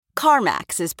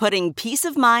CarMax is putting peace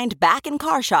of mind back in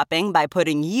car shopping by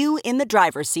putting you in the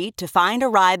driver's seat to find a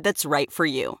ride that's right for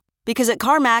you. Because at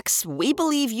CarMax, we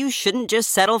believe you shouldn't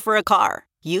just settle for a car.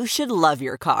 You should love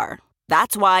your car.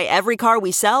 That's why every car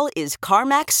we sell is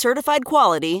CarMax certified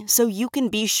quality, so you can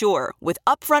be sure with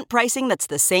upfront pricing that's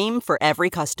the same for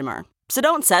every customer. So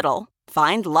don't settle.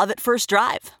 Find love at first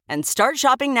drive and start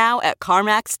shopping now at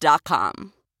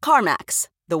CarMax.com. CarMax,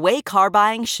 the way car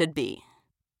buying should be.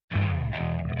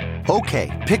 Okay,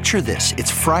 picture this.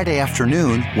 It's Friday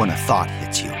afternoon when a thought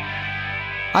hits you.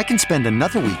 I can spend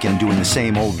another weekend doing the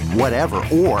same old whatever,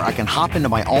 or I can hop into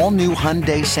my all-new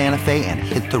Hyundai Santa Fe and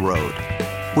hit the road.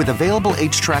 With available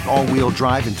H-Track all-wheel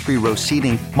drive and 3-row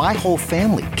seating, my whole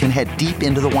family can head deep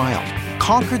into the wild.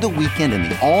 Conquer the weekend in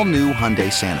the all-new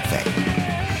Hyundai Santa Fe.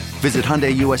 Visit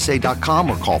HyundaiUSA.com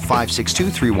or call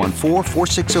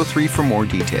 562-314-4603 for more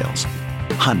details.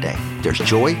 Hyundai, there's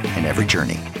joy in every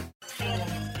journey.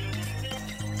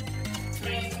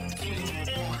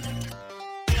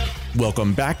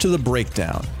 Welcome back to The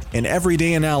Breakdown, an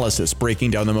everyday analysis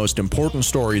breaking down the most important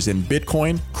stories in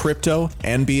Bitcoin, crypto,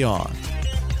 and beyond.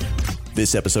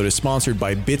 This episode is sponsored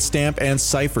by Bitstamp and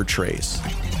CipherTrace.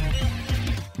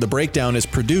 The Breakdown is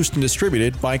produced and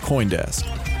distributed by CoinDesk.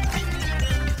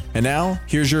 And now,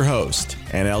 here's your host,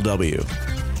 NLW.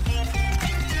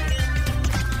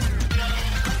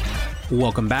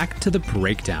 Welcome back to The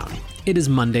Breakdown. It is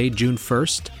Monday, June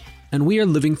 1st, and we are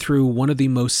living through one of the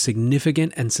most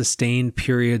significant and sustained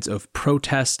periods of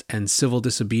protest and civil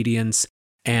disobedience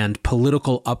and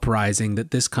political uprising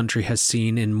that this country has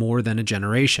seen in more than a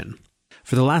generation.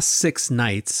 For the last 6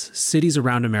 nights, cities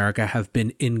around America have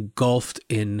been engulfed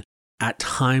in, at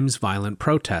times, violent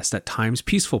protest, at times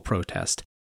peaceful protest.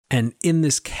 And in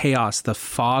this chaos, the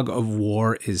fog of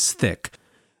war is thick.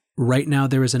 Right now,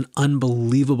 there is an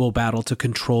unbelievable battle to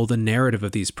control the narrative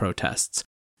of these protests.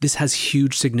 This has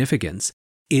huge significance.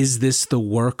 Is this the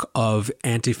work of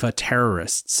Antifa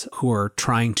terrorists who are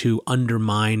trying to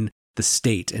undermine the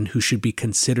state and who should be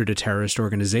considered a terrorist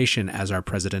organization, as our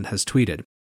president has tweeted?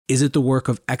 Is it the work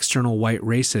of external white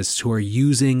racists who are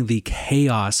using the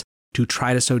chaos to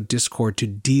try to sow discord, to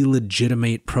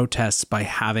delegitimate protests by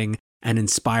having and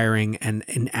inspiring and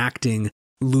enacting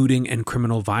looting and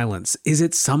criminal violence? Is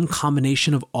it some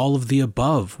combination of all of the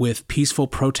above, with peaceful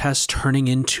protests turning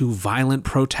into violent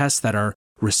protests that are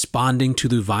responding to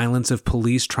the violence of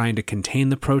police trying to contain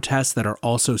the protests, that are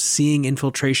also seeing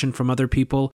infiltration from other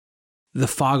people? The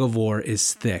fog of war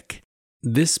is thick.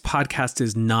 This podcast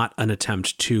is not an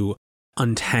attempt to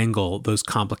untangle those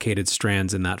complicated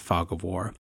strands in that fog of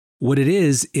war. What it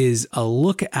is a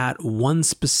look at one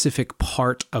specific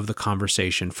part of the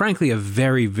conversation, frankly, a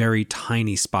very, very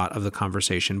tiny spot of the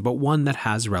conversation, but one that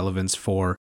has relevance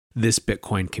for this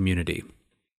Bitcoin community.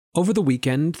 Over the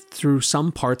weekend, through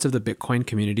some parts of the Bitcoin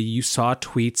community, you saw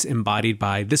tweets embodied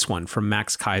by this one from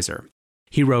Max Kaiser.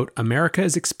 He wrote, "America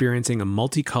is experiencing a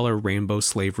multicolor rainbow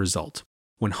slave result.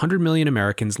 100 million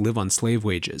Americans live on slave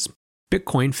wages.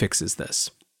 Bitcoin fixes this."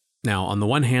 Now, on the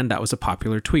one hand, that was a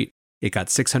popular tweet. It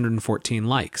got 614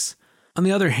 likes. On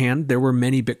the other hand, there were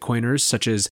many Bitcoiners, such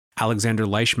as Alexander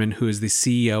Leishman, who is the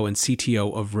CEO and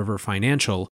CTO of River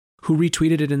Financial, who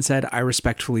retweeted it and said, "I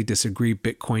respectfully disagree.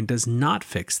 Bitcoin does not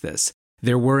fix this."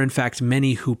 There were, in fact,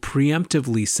 many who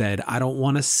preemptively said, "I don't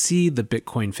want to see the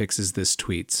Bitcoin fixes this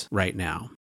tweets right now."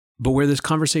 But where this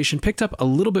conversation picked up a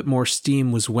little bit more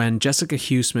steam was when Jessica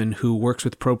Huseman, who works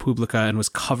with ProPublica and was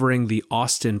covering the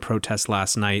Austin protest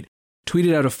last night,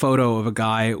 tweeted out a photo of a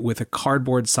guy with a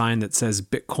cardboard sign that says,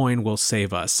 "Bitcoin will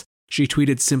save us." She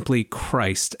tweeted simply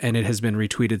 "Christ," and it has been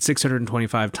retweeted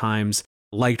 625 times,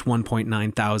 liked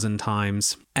 1.9 thousand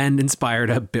times, and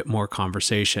inspired a bit more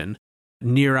conversation.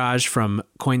 Neeraj from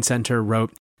Coin Center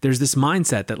wrote, "There's this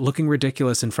mindset that looking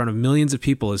ridiculous in front of millions of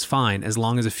people is fine as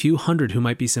long as a few hundred who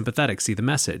might be sympathetic see the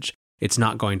message. It's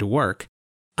not going to work."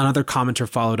 Another commenter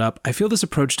followed up, "I feel this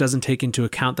approach doesn't take into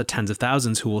account the tens of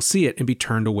thousands who will see it and be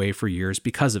turned away for years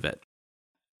because of it."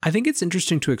 I think it's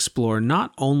interesting to explore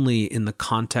not only in the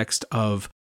context of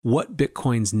what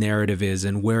Bitcoin's narrative is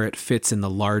and where it fits in the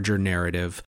larger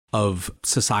narrative of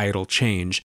societal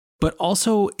change, but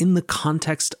also in the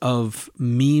context of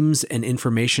memes and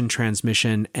information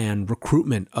transmission and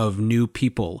recruitment of new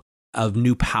people, of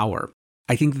new power.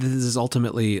 I think this is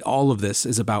ultimately, all of this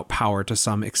is about power to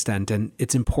some extent, and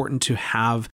it's important to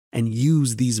have and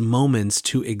use these moments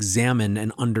to examine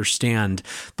and understand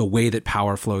the way that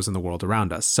power flows in the world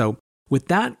around us. So with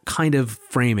that kind of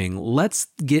framing, let's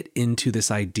get into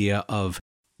this idea of,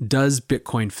 does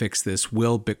Bitcoin fix this?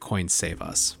 Will Bitcoin save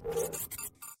us?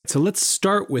 So let's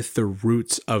start with the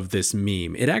roots of this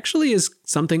meme. It actually is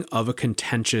something of a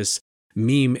contentious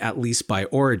meme, at least by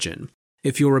origin.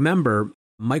 If you'll remember,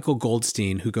 Michael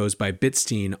Goldstein, who goes by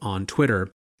Bitstein on Twitter,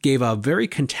 gave a very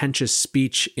contentious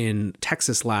speech in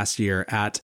Texas last year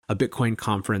at a Bitcoin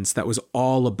conference that was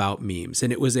all about memes.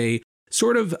 And it was a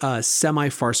sort of a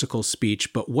semi-farcical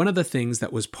speech, but one of the things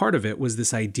that was part of it was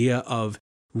this idea of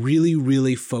really,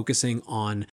 really focusing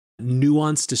on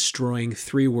nuance destroying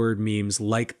 3-word memes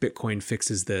like Bitcoin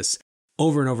fixes this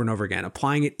over and over and over again,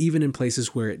 applying it even in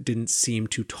places where it didn't seem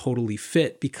to totally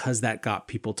fit because that got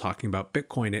people talking about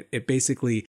Bitcoin. It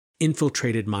basically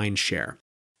infiltrated mind share.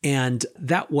 And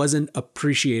that wasn't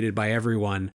appreciated by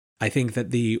everyone. I think that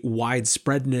the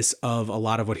widespreadness of a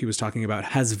lot of what he was talking about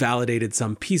has validated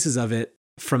some pieces of it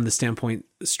from the standpoint,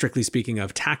 strictly speaking,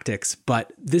 of tactics.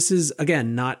 But this is,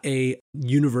 again, not a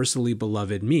universally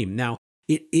beloved meme. Now,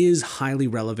 it is highly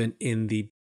relevant in the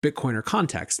Bitcoiner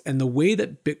context. And the way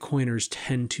that Bitcoiners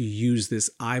tend to use this,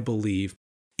 I believe,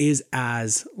 is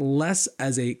as less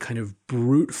as a kind of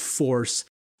brute force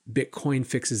Bitcoin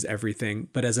fixes everything,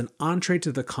 but as an entree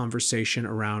to the conversation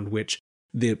around which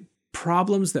the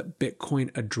problems that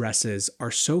Bitcoin addresses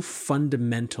are so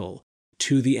fundamental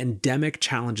to the endemic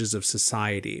challenges of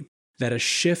society that a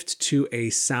shift to a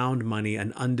sound money,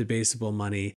 an undebasable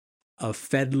money, a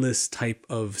Fedless type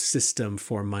of system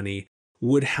for money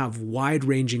would have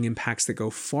wide-ranging impacts that go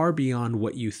far beyond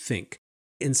what you think.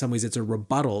 In some ways, it's a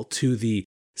rebuttal to the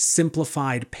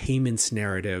simplified payments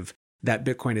narrative that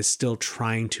Bitcoin is still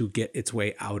trying to get its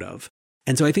way out of.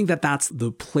 And so I think that that's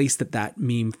the place that that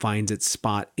meme finds its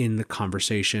spot in the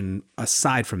conversation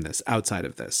aside from this, outside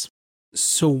of this.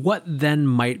 So what then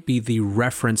might be the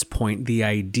reference point, the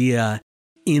idea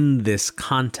in this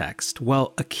context?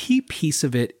 Well, a key piece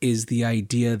of it is the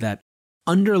idea that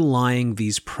underlying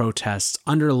these protests,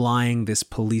 underlying this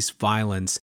police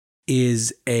violence,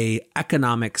 is an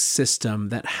economic system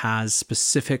that has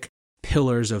specific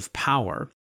pillars of power.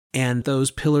 And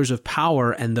those pillars of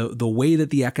power and the way that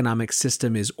the economic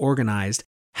system is organized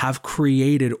have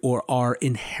created or are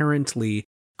inherently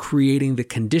creating the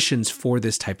conditions for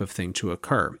this type of thing to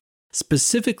occur.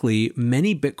 Specifically,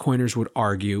 many Bitcoiners would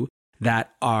argue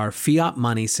that our fiat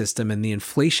money system and the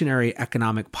inflationary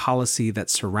economic policy that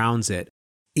surrounds it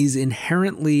is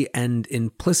inherently and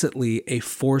implicitly a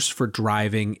force for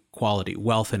driving equality,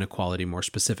 wealth inequality more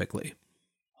specifically.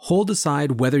 Hold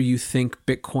aside whether you think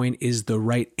Bitcoin is the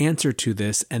right answer to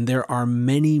this, and there are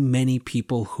many, many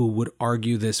people who would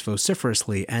argue this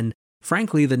vociferously, and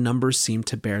frankly, the numbers seem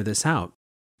to bear this out.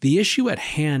 The issue at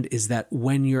hand is that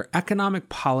when your economic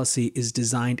policy is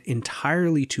designed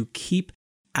entirely to keep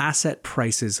asset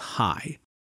prices high,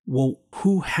 well,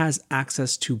 who has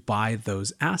access to buy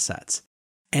those assets?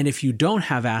 And if you don't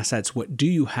have assets, what do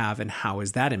you have and how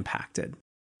is that impacted?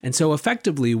 And so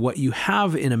effectively, what you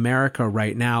have in America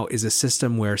right now is a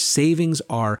system where savings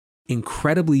are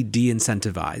incredibly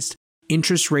de-incentivized.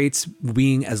 Interest rates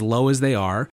being as low as they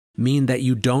are mean that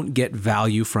you don't get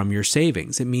value from your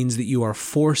savings. It means that you are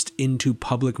forced into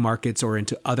public markets or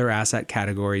into other asset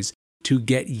categories to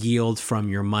get yield from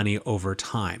your money over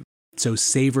time. So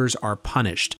savers are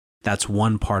punished. That's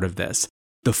one part of this.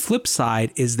 The flip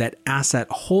side is that asset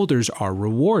holders are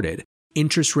rewarded.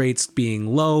 Interest rates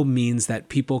being low means that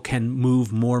people can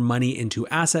move more money into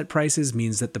asset prices,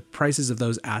 means that the prices of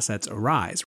those assets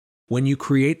arise. When you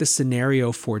create the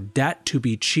scenario for debt to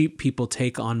be cheap, people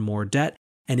take on more debt,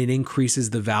 and it increases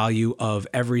the value of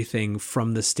everything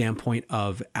from the standpoint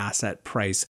of asset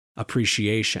price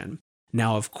appreciation.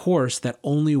 Now, of course, that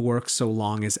only works so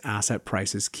long as asset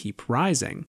prices keep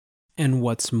rising. And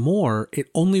what's more, it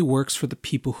only works for the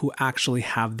people who actually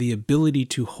have the ability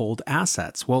to hold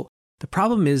assets. Well, the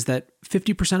problem is that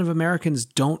 50% of Americans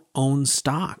don't own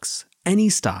stocks, any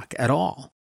stock at all.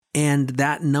 And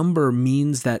that number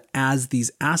means that as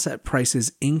these asset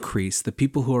prices increase, the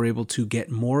people who are able to get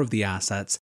more of the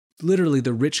assets, literally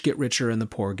the rich get richer and the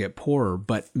poor get poorer,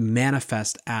 but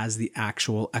manifest as the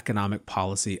actual economic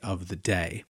policy of the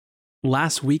day.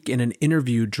 Last week in an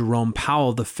interview, Jerome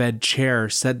Powell, the Fed chair,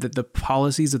 said that the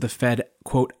policies of the Fed,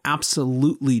 quote,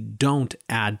 absolutely don't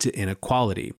add to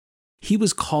inequality. He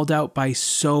was called out by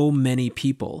so many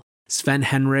people. Sven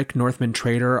Henrik, Northman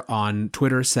Trader on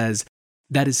Twitter says,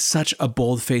 that is such a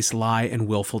bold-faced lie and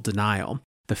willful denial.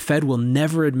 The Fed will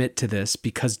never admit to this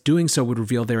because doing so would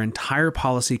reveal their entire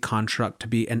policy construct to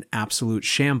be an absolute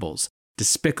shambles,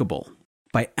 despicable.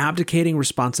 By abdicating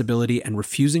responsibility and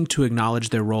refusing to acknowledge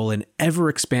their role in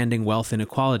ever-expanding wealth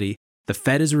inequality, the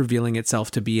Fed is revealing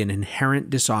itself to be an inherent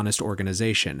dishonest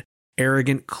organization.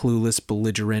 Arrogant, clueless,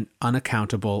 belligerent,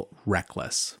 unaccountable,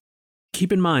 reckless.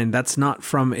 Keep in mind, that's not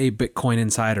from a Bitcoin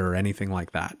insider or anything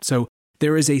like that. So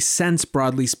there is a sense,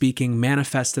 broadly speaking,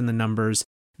 manifest in the numbers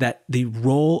that the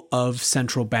role of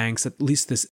central banks, at least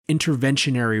this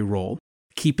interventionary role,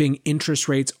 keeping interest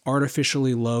rates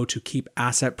artificially low to keep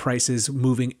asset prices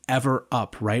moving ever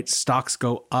up, right? Stocks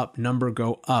go up, number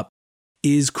go up,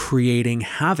 is creating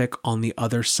havoc on the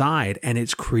other side. And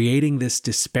it's creating this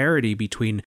disparity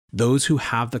between those who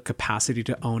have the capacity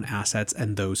to own assets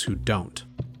and those who don't.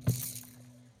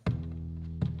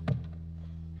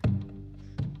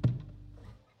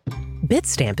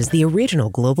 Bitstamp is the original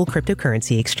global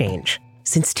cryptocurrency exchange.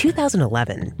 Since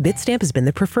 2011, Bitstamp has been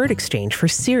the preferred exchange for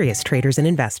serious traders and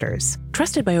investors,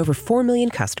 trusted by over 4 million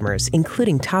customers,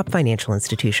 including top financial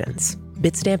institutions.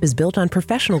 Bitstamp is built on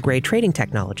professional-grade trading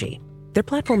technology. Their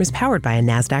platform is powered by a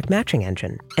NASDAQ matching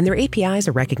engine, and their APIs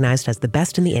are recognized as the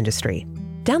best in the industry.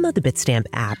 Download the Bitstamp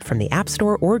app from the App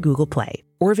Store or Google Play,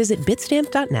 or visit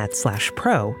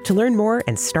bitstamp.net/pro to learn more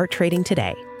and start trading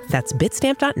today. That's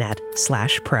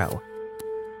bitstamp.net/pro.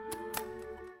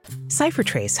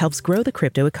 CipherTrace helps grow the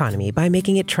crypto economy by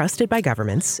making it trusted by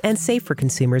governments and safe for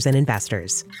consumers and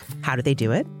investors. How do they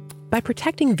do it? By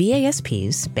protecting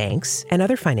VASPs, banks, and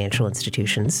other financial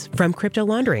institutions from crypto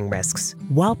laundering risks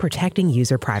while protecting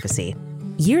user privacy.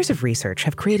 Years of research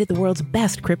have created the world's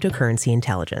best cryptocurrency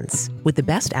intelligence with the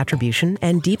best attribution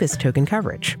and deepest token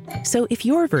coverage. So if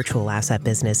your virtual asset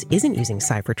business isn't using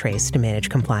CipherTrace to manage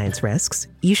compliance risks,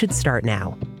 you should start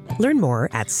now. Learn more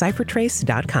at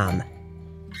CipherTrace.com.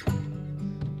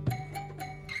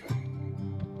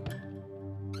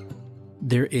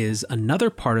 There is another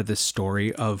part of this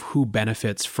story of who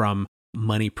benefits from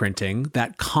money printing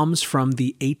that comes from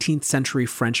the 18th century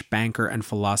French banker and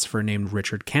philosopher named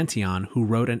Richard Cantillon, who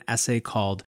wrote an essay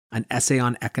called An Essay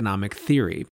on Economic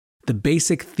Theory, the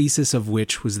basic thesis of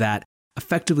which was that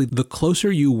effectively the closer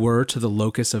you were to the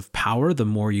locus of power, the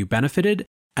more you benefited,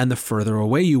 and the further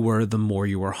away you were, the more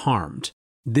you were harmed.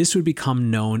 This would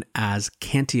become known as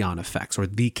Cantillon effects, or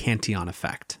the Cantillon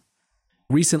effect.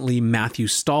 Recently, Matthew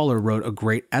Stoller wrote a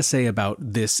great essay about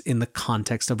this in the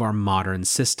context of our modern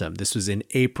system. This was in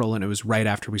April, and it was right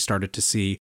after we started to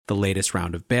see the latest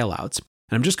round of bailouts.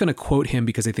 And I'm just going to quote him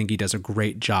because I think he does a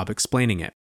great job explaining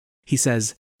it. He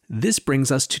says, "This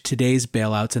brings us to today's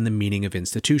bailouts and the meaning of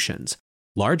institutions.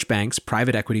 Large banks,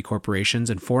 private equity corporations,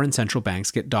 and foreign central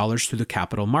banks get dollars through the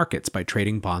capital markets by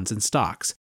trading bonds and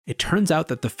stocks. It turns out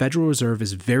that the Federal Reserve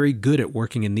is very good at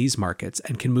working in these markets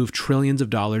and can move trillions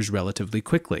of dollars relatively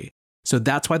quickly. So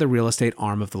that's why the real estate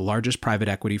arm of the largest private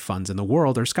equity funds in the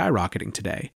world are skyrocketing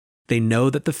today. They know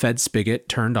that the Fed spigot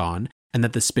turned on and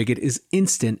that the spigot is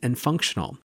instant and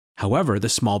functional. However, the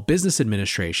Small Business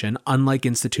Administration, unlike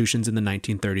institutions in the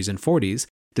 1930s and 40s,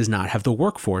 does not have the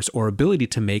workforce or ability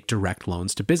to make direct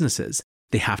loans to businesses.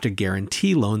 They have to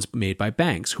guarantee loans made by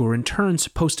banks, who are in turn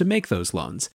supposed to make those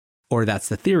loans. Or that's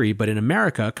the theory, but in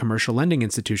America, commercial lending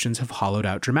institutions have hollowed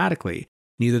out dramatically.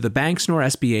 Neither the banks nor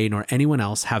SBA nor anyone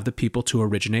else have the people to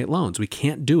originate loans. We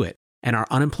can't do it, and our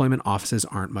unemployment offices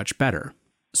aren't much better.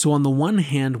 So on the one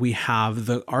hand, we have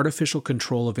the artificial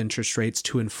control of interest rates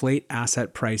to inflate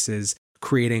asset prices,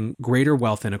 creating greater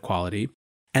wealth inequality.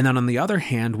 And then on the other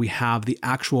hand, we have the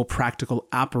actual practical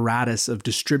apparatus of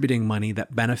distributing money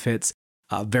that benefits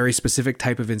a very specific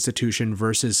type of institution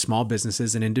versus small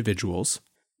businesses and individuals.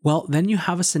 Well, then you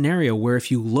have a scenario where if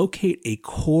you locate a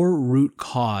core root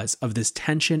cause of this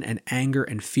tension and anger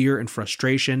and fear and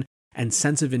frustration and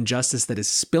sense of injustice that is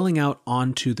spilling out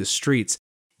onto the streets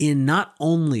in not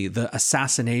only the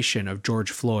assassination of George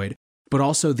Floyd, but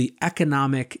also the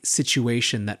economic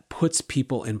situation that puts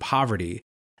people in poverty,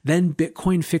 then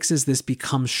Bitcoin Fixes This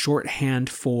becomes shorthand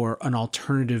for an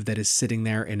alternative that is sitting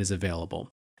there and is available.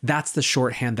 That's the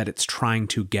shorthand that it's trying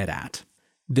to get at.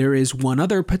 There is one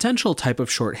other potential type of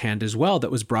shorthand as well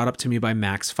that was brought up to me by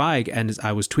Max Feig, and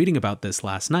I was tweeting about this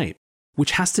last night,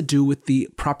 which has to do with the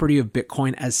property of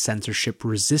Bitcoin as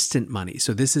censorship-resistant money.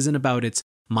 So this isn't about its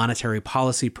monetary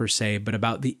policy per se, but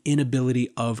about the inability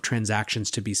of transactions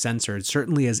to be censored,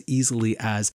 certainly as easily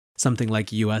as something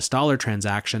like US dollar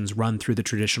transactions run through the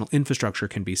traditional infrastructure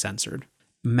can be censored.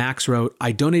 Max wrote,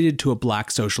 "I donated to a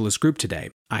Black socialist group today.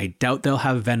 I doubt they'll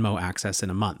have Venmo access in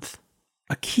a month."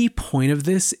 A key point of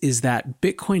this is that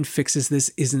Bitcoin Fixes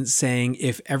This isn't saying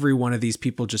if every one of these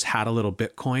people just had a little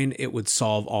Bitcoin, it would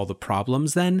solve all the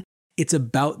problems then. It's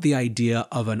about the idea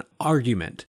of an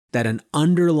argument that an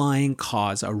underlying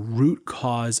cause, a root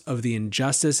cause of the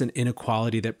injustice and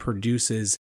inequality that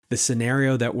produces the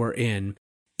scenario that we're in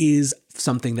is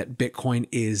something that Bitcoin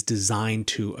is designed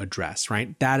to address,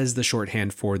 right? That is the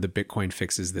shorthand for the Bitcoin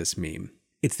Fixes This meme.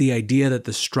 It's the idea that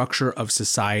the structure of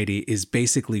society is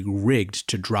basically rigged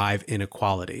to drive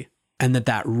inequality, and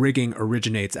that rigging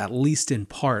originates at least in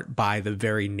part by the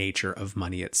very nature of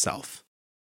money itself.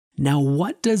 Now,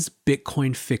 what does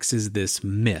Bitcoin Fixes This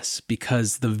miss?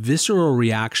 Because the visceral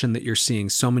reaction that you're seeing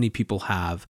so many people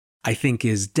have, I think,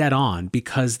 is dead on,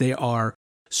 because they are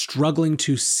struggling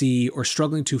to see or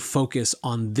struggling to focus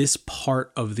on this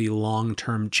part of the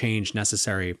long-term change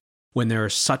necessary when there are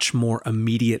such more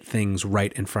immediate things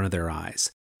right in front of their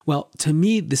eyes. Well, to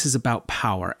me, this is about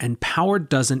power, and power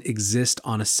doesn't exist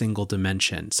on a single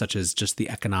dimension, such as just the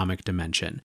economic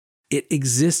dimension. It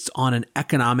exists on an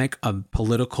economic, a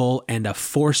political, and a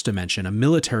force dimension, a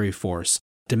military force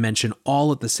dimension,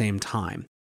 all at the same time.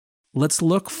 Let's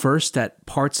look first at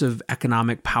parts of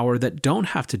economic power that don't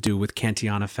have to do with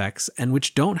Cantillon effects and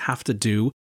which don't have to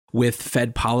do with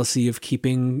Fed policy of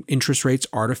keeping interest rates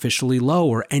artificially low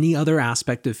or any other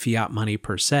aspect of fiat money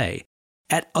per se.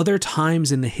 At other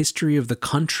times in the history of the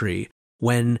country,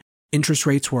 when interest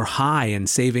rates were high and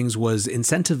savings was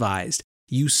incentivized,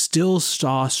 you still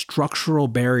saw structural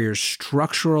barriers,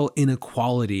 structural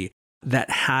inequality that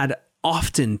had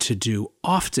often to do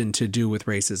with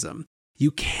racism.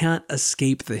 You can't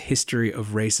escape the history of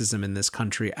racism in this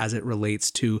country as it relates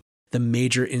to the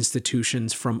major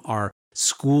institutions, from our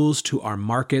schools to our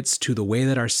markets to the way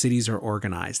that our cities are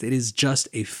organized. It is just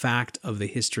a fact of the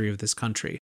history of this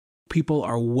country. People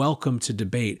are welcome to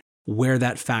debate where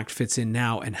that fact fits in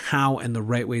now and how and the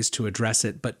right ways to address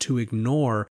it, but to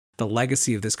ignore the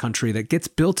legacy of this country that gets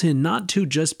built in not to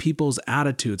just people's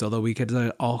attitudes, although we could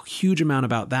say a huge amount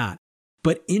about that,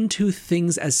 but into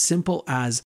things as simple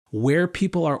as where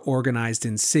people are organized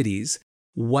in cities,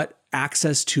 what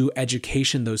access to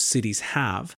education those cities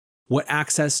have, what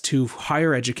access to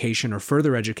higher education or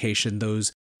further education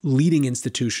those leading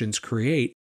institutions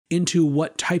create, into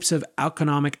what types of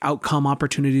economic outcome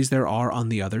opportunities there are on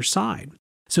the other side.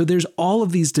 So there's all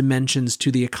of these dimensions to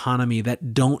the economy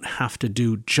that don't have to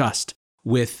do just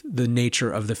with the nature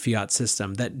of the fiat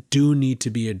system, that do need to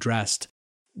be addressed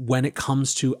when it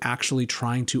comes to actually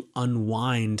trying to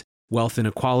unwind wealth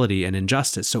inequality and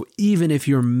injustice. So even if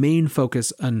your main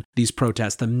focus on these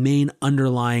protests, the main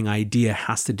underlying idea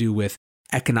has to do with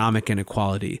economic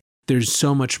inequality, there's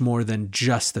so much more than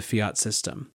just the fiat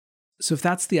system. So if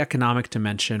that's the economic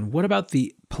dimension, what about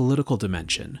the political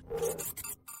dimension?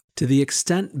 To the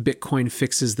extent Bitcoin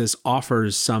Fixes This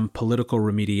offers some political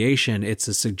remediation, it's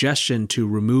a suggestion to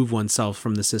remove oneself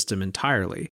from the system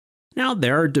entirely. Now,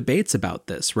 there are debates about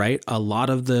this, right? A lot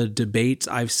of the debates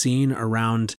I've seen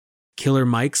around Killer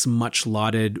Mike's much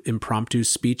lauded impromptu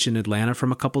speech in Atlanta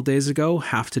from a couple days ago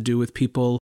have to do with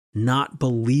people not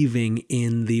believing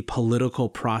in the political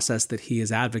process that he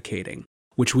is advocating,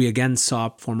 which we again saw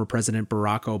former President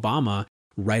Barack Obama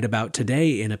write about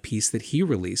today in a piece that he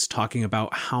released, talking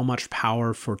about how much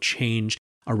power for change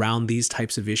around these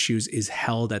types of issues is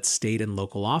held at state and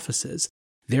local offices.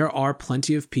 There are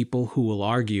plenty of people who will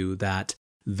argue that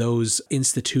those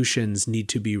institutions need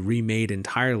to be remade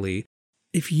entirely.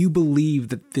 If you believe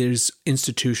that these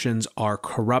institutions are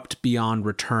corrupt beyond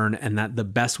return and that the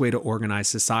best way to organize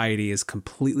society is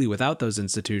completely without those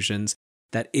institutions,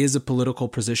 that is a political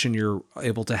position you're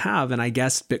able to have. And I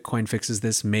guess Bitcoin Fixes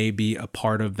This may be a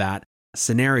part of that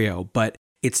scenario, but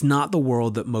it's not the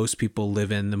world that most people live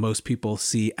in, that most people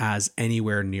see as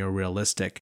anywhere near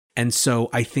realistic. And so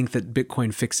I think that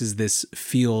Bitcoin Fixes This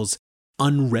feels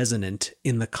unresonant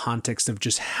in the context of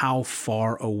just how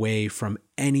far away from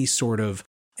any sort of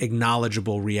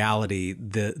acknowledgeable reality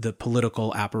the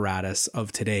political apparatus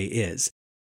of today is.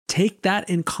 Take that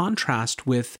in contrast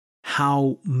with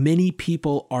how many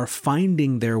people are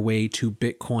finding their way to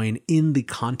Bitcoin in the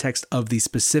context of the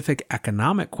specific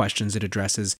economic questions it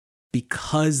addresses,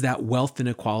 because that wealth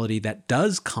inequality that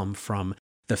does come from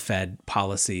the Fed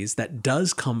policies, that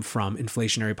does come from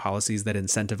inflationary policies that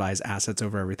incentivize assets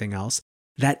over everything else,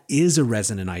 that is a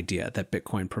resonant idea that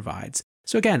Bitcoin provides.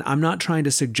 So again, I'm not trying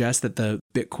to suggest that the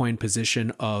Bitcoin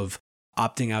position of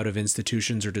opting out of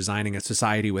institutions or designing a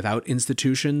society without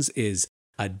institutions is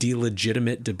a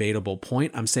delegitimate, debatable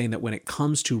point. I'm saying that when it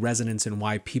comes to resonance and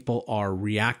why people are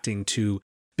reacting to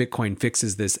Bitcoin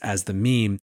Fixes This as the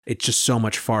meme, it's just so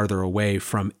much farther away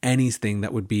from anything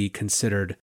that would be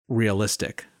considered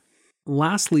realistic.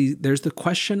 Lastly, there's the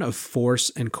question of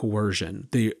force and coercion.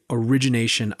 The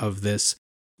origination of this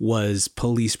was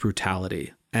police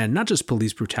brutality, and not just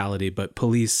police brutality, but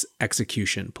police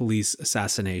execution, police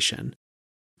assassination,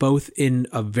 both in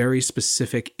a very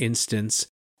specific instance,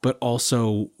 but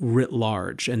also writ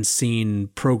large and seen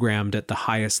programmed at the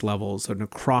highest levels and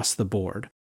across the board.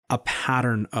 A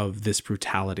pattern of this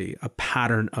brutality, a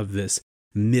pattern of this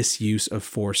misuse of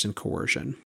force and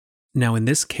coercion. Now, in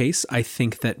this case, I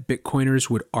think that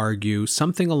Bitcoiners would argue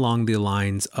something along the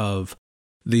lines of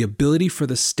The ability for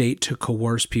the state to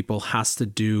coerce people has to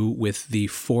do with the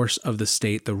force of the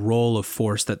state, the role of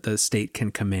force that the state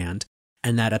can command,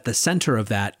 and that at the center of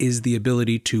that is the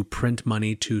ability to print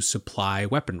money to supply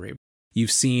weaponry.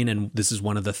 You've seen, and this is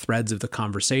one of the threads of the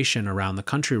conversation around the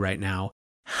country right now,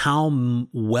 how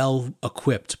well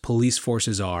equipped police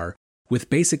forces are with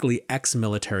basically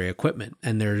ex-military equipment.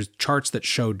 And there's charts that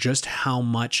show just how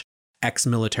much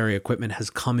ex-military equipment has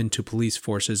come into police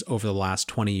forces over the last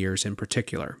 20 years in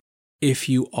particular. If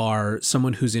you are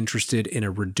someone who's interested in a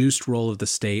reduced role of the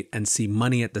state and see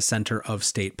money at the center of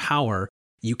state power,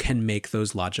 you can make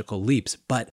those logical leaps.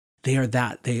 But they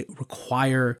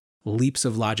require leaps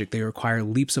of logic. They require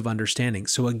leaps of understanding.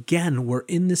 So again, we're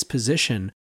in this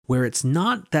position where it's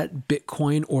not that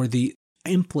Bitcoin or the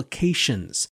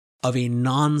implications of a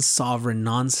non-sovereign,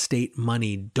 non-state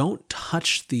money don't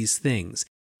touch these things.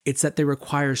 It's that they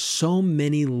require so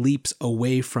many leaps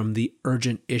away from the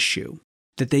urgent issue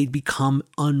that they become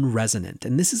unresonant.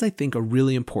 And this is, I think, a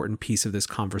really important piece of this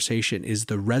conversation is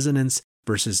the resonance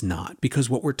versus not. Because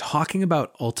what we're talking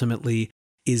about ultimately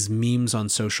is memes on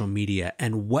social media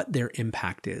and what their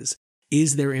impact is.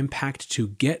 Is their impact to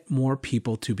get more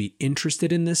people to be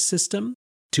interested in this system,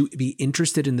 to be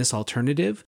interested in this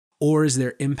alternative? Or is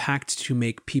their impact to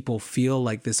make people feel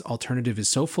like this alternative is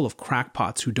so full of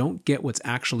crackpots who don't get what's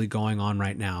actually going on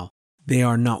right now, they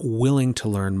are not willing to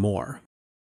learn more?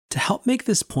 To help make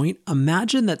this point,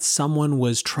 imagine that someone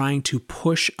was trying to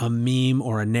push a meme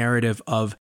or a narrative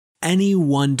of any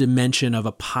one dimension of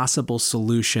a possible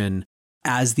solution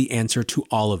as the answer to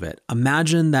all of it.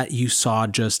 Imagine that you saw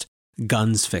just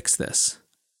guns fix this.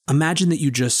 Imagine that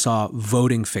you just saw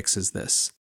voting fixes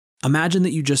this. Imagine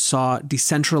that you just saw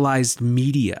decentralized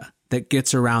media that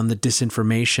gets around the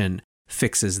disinformation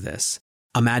fixes this.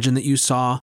 Imagine that you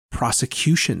saw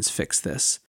prosecutions fix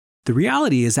this. The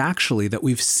reality is actually that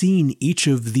we've seen each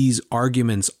of these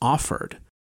arguments offered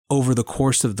over the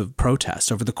course of the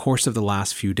protests, over the course of the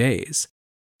last few days.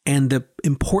 And the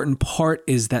important part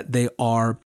is that they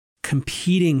are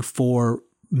competing for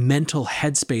mental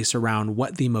headspace around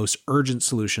what the most urgent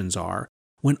solutions are,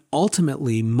 when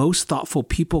ultimately most thoughtful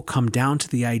people come down to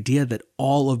the idea that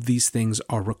all of these things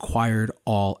are required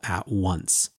all at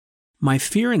once. My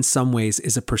fear in some ways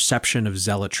is a perception of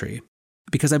zealotry,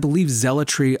 because I believe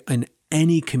zealotry in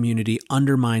any community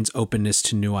undermines openness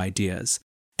to new ideas.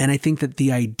 And I think that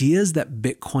the ideas that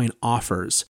Bitcoin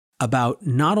offers about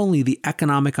not only the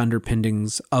economic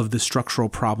underpinnings of the structural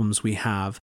problems we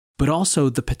have, but also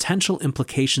the potential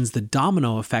implications, the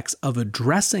domino effects of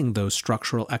addressing those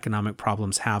structural economic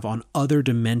problems have on other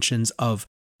dimensions of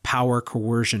power,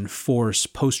 coercion, force,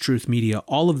 post-truth media,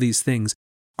 all of these things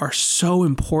are so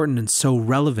important and so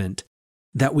relevant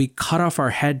that we cut off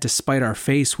our head to spite our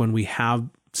face when we have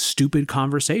stupid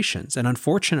conversations. And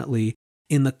unfortunately,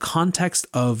 in the context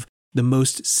of the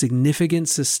most significant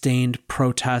sustained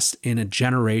protest in a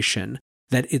generation,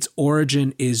 that its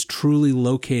origin is truly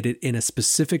located in a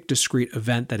specific discrete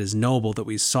event that is knowable that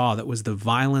we saw, that was the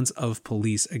violence of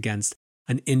police against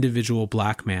an individual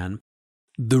black man.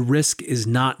 The risk is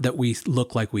not that we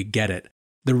look like we get it.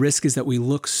 The risk is that we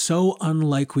look so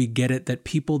unlike we get it that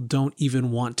people don't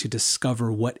even want to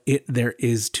discover what there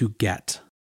is to get.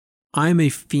 I'm a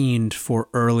fiend for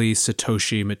early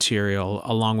Satoshi material,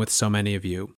 along with so many of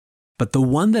you. But the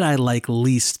one that I like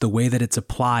least, the way that it's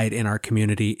applied in our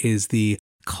community, is the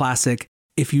classic,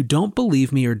 if you don't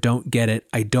believe me or don't get it,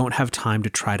 I don't have time to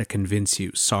try to convince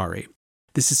you, sorry.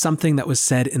 This is something that was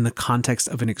said in the context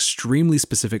of an extremely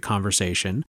specific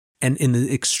conversation and in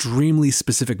the extremely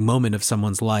specific moment of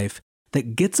someone's life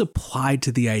that gets applied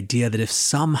to the idea that if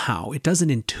somehow it doesn't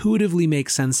intuitively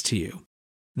make sense to you,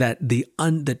 that the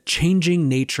changing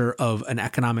nature of an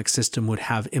economic system would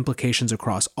have implications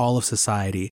across all of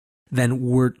society, then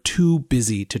we're too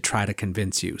busy to try to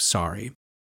convince you, sorry.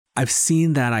 I've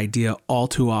seen that idea all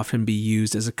too often be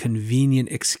used as a convenient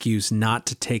excuse not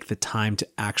to take the time to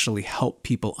actually help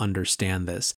people understand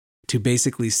this, to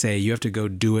basically say you have to go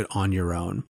do it on your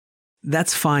own.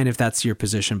 That's fine if that's your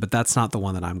position, but that's not the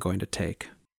one that I'm going to take.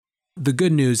 The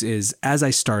good news is, as I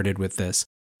started with this,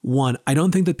 one, I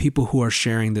don't think that people who are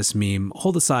sharing this meme,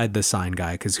 hold aside the sign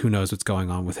guy, because who knows what's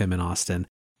going on with him in Austin.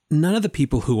 None of the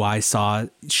people who I saw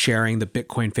sharing the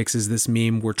Bitcoin fixes this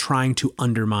meme were trying to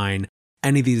undermine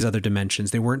any of these other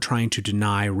dimensions. They weren't trying to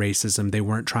deny racism. They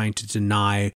weren't trying to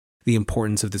deny the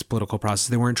importance of this political process.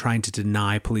 They weren't trying to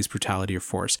deny police brutality or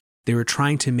force. They were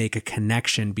trying to make a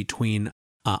connection between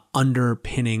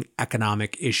underpinning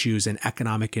economic issues and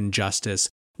economic injustice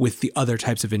with the other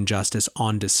types of injustice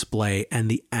on display and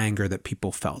the anger that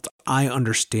people felt. I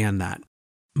understand that.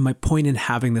 My point in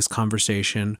having this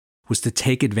conversation was to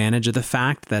take advantage of the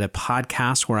fact that a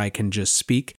podcast where I can just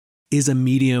speak is a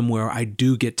medium where I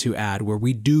do get to add, where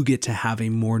we do get to have a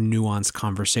more nuanced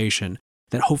conversation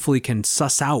that hopefully can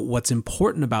suss out what's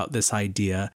important about this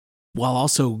idea while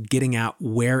also getting at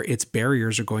where its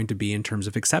barriers are going to be in terms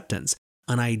of acceptance.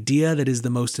 An idea that is the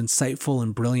most insightful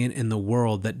and brilliant in the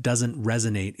world that doesn't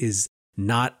resonate is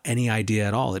not any idea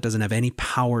at all. It doesn't have any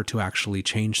power to actually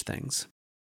change things.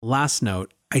 Last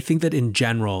note, I think that in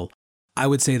general, I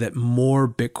would say that more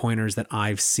Bitcoiners that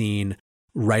I've seen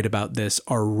write about this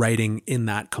are writing in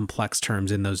that complex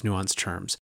terms, in those nuanced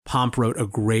terms. Pomp wrote a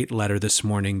great letter this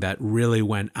morning that really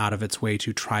went out of its way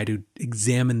to try to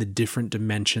examine the different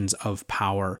dimensions of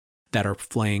power that are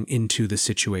playing into the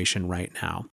situation right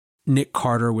now. Nick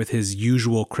Carter, with his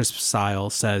usual crisp style,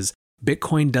 says,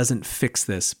 Bitcoin doesn't fix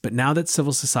this, but now that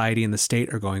civil society and the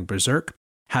state are going berserk,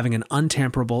 having an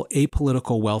untamperable,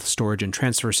 apolitical wealth storage and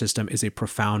transfer system is a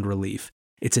profound relief.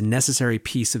 It's a necessary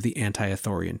piece of the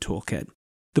anti-authorian toolkit.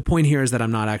 The point here is that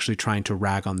I'm not actually trying to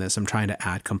rag on this. I'm trying to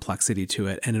add complexity to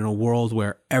it. And in a world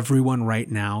where everyone right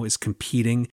now is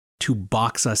competing to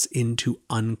box us into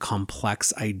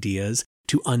uncomplex ideas,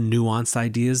 to unnuanced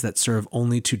ideas that serve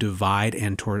only to divide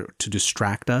and to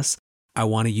distract us, I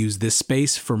want to use this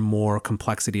space for more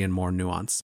complexity and more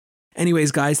nuance.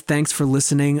 Anyways, guys, thanks for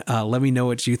listening. Let me know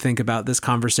what you think about this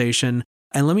conversation.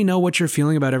 And let me know what you're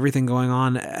feeling about everything going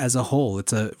on as a whole.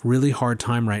 It's a really hard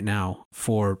time right now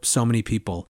for so many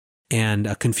people and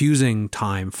a confusing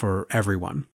time for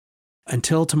everyone.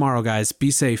 Until tomorrow, guys,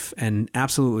 be safe and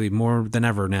absolutely more than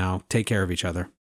ever now, take care of each other.